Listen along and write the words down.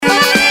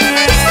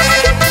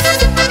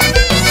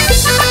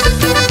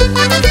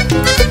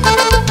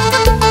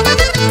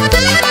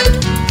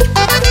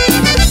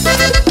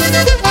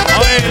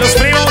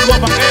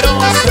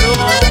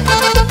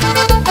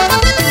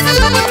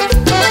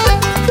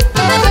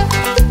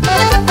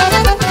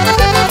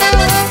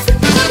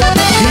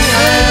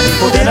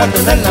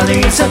tener la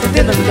dice que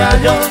tiene el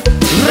gallo,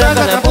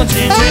 rácata con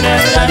chinchín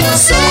el gallo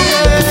sube.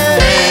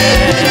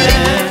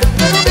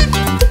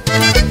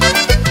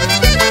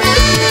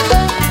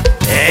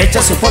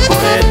 Echa su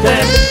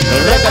polvorete,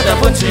 rácata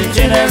con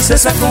chinchín él se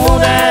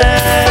sacude.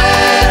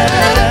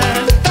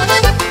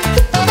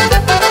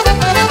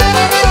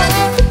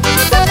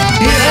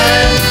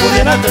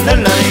 Pudiera tener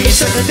la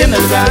dice que tiene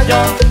el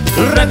gallo,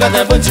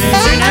 rácata con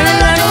chinchín el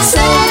gallo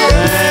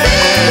sube.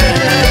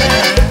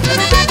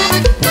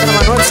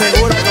 Manuel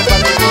seguro,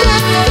 compadre.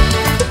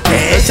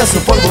 Echa su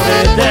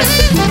polvorete,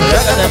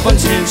 rácata con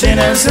chinchín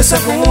él se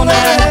sacude.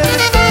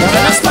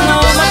 Dame las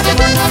palomas que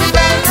van,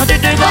 a ti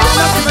te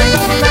goma,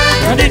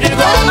 a ti te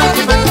goma,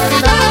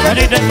 a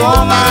ti te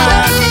goma.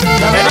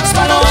 Dame las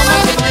palomas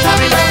que van,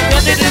 a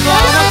ti te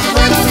goma,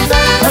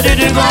 a ti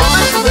te goma,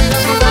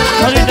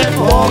 a ti te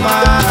goma.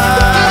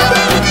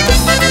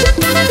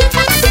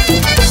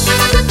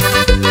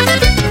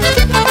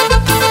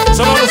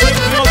 Somos los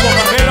únicos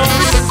bocajeros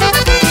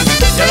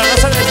de la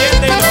raza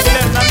leyenda y la familia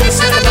Hernández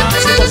Cerda,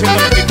 100%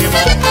 legítimo.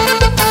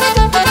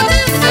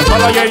 El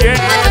palo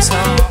yeyesa.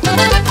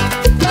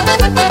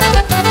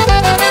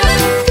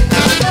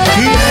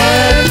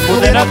 ¿Quién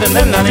pudiera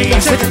tener la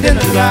dice que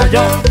tiene el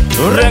gallo?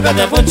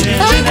 Rácata con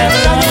chinchín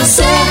el gallo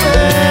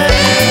sube.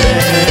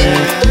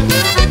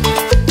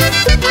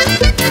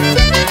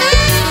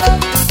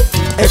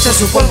 Echa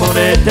su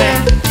polvorete,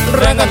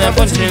 rácata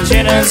con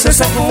chinchín él se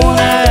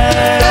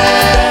sacude.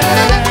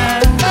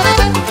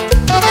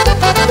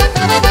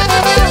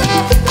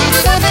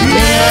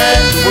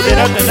 ¿Quién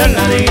pudiera tener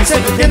la dice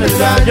que tiene el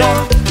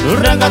gallo?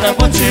 Rácata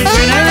con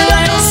chinchín el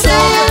gallo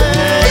sube.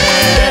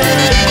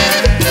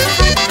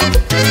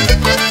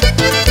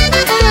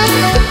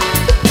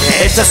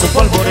 Echa su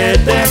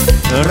polvorete,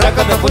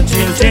 rácata con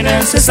chinchín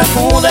él se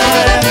sacude.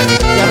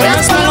 Ya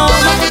verás paloma,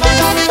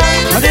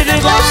 a ti te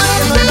goma,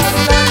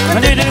 a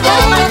ti te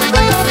goma,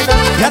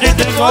 a ti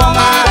te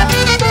goma.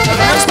 Ya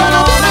verás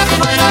paloma,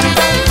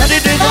 a ti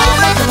te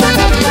goma,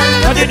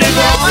 a ti te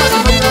goma,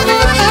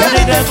 a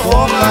ti te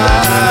goma.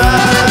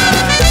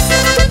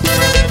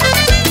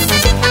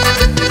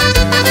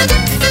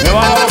 Ya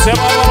vámonos, ya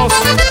vámonos.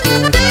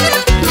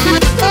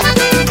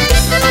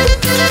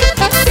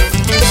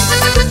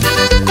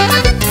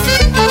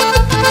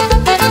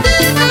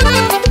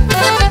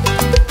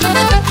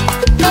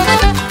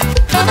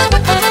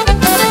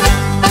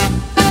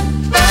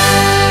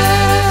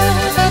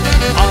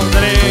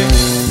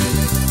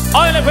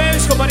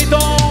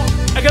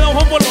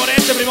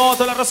 Polvorete, primo,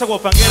 toda la raza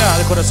guapanguera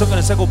de corazón que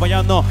nos está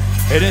acompañando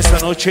en esta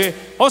noche.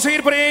 Vamos a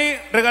seguir por ahí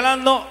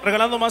regalando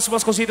más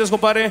cositas,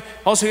 compadre.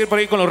 Vamos a seguir por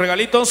ahí con los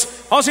regalitos.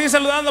 Vamos a seguir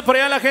saludando por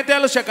allá a la gente, a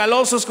los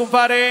chacalosos,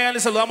 compadre.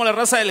 Les saludamos a la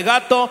raza del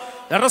Gato,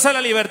 la raza de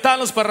la Libertad,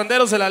 los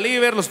parranderos de la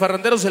Liber, los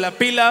parranderos de la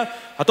Pila,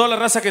 a toda la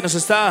raza que nos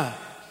está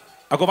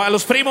acompañando. A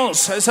los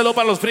primos, un saludo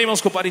para los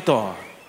primos, compadrito.